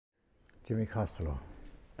Jimmy Costello.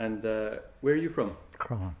 And where are you from?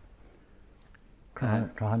 Croghan.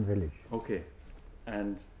 Croghan village. Okay.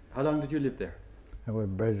 And how long did you live there? I was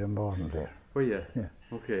bred and born there. Were you? Yeah.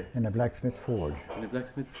 Okay. In a blacksmith's forge. In a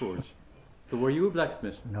blacksmith's forge. So were you a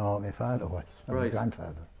blacksmith? No, my father was. Or my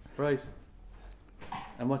grandfather. Right.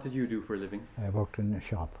 And what did you do for a living? I worked in a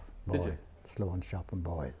shop. Did you? Sloan's shop in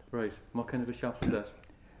Boyle. Right. What kind of a shop was that?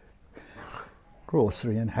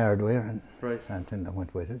 Grocery and hardware and right. anything that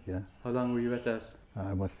went with it, yeah. How long were you at that?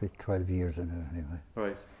 I must be 12 years in it anyway.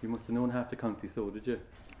 Right. You must have known half the county, so did you?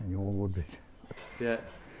 And you all would be. Yeah,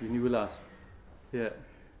 you knew a lot. Yeah.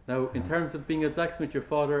 Now, in terms of being a blacksmith, your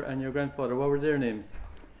father and your grandfather, what were their names?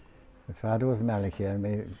 My father was Malachy and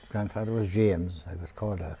my grandfather was James. I was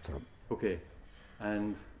called after him. Okay.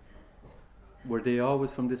 And were they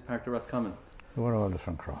always from this part of Roscommon? They were all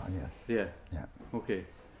from Croghan, yes. Yeah. Yeah. Okay.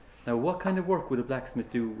 Now, what kind of work would a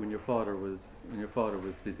blacksmith do when your father was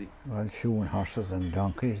busy? Well, shoeing horses and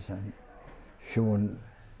donkeys and shoeing,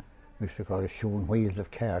 we used to call it shoeing wheels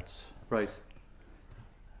of carts. Right.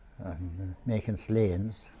 And making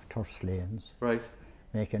slanes, turf slanes. Right.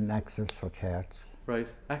 Making axles for carts. Right.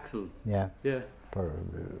 Axles? Yeah. Yeah. For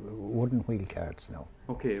wooden wheel carts now.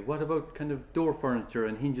 Okay. What about kind of door furniture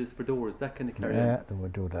and hinges for doors, that kind of carry? Yeah, they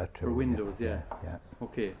would do that too. For windows, yeah. Yeah.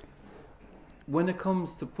 Okay. When it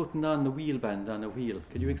comes to putting on the wheel band on a wheel,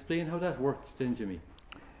 could you explain how that worked then, Jimmy?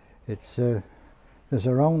 It's there's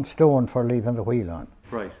a round stone for leaving the wheel on.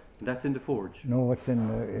 Right. And that's in the forge? No, it's in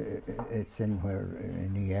the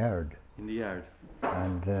yard. In the yard.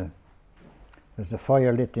 And there's a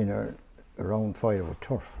fire lit in a round fire with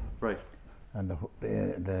turf. Right. And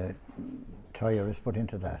the tyre is put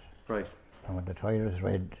into that. Right. And when the tyre is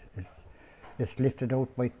red, it's lifted out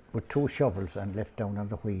with two shovels and left down on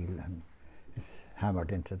the wheel, and it's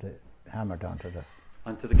hammered onto the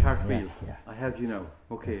cart wheel. Yeah. I have you now.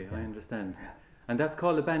 Okay, yeah. I understand. And that's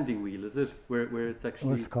called a banding wheel, is it? Where it's actually...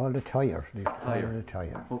 Well, it's called a tyre. Tyre.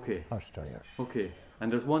 Okay. Horse tyre. Okay.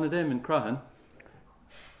 And there's one of them in Croghan.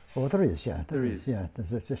 Oh, there is, yeah. There is. Yeah,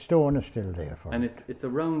 the stone is still there for and it. it's a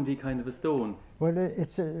roundy kind of a stone. Well,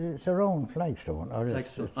 it's a round flagstone. Or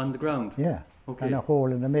flagstone on the ground? Yeah. Okay. And a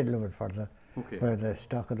hole in the middle of it for okay. where the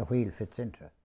stock of the wheel fits into.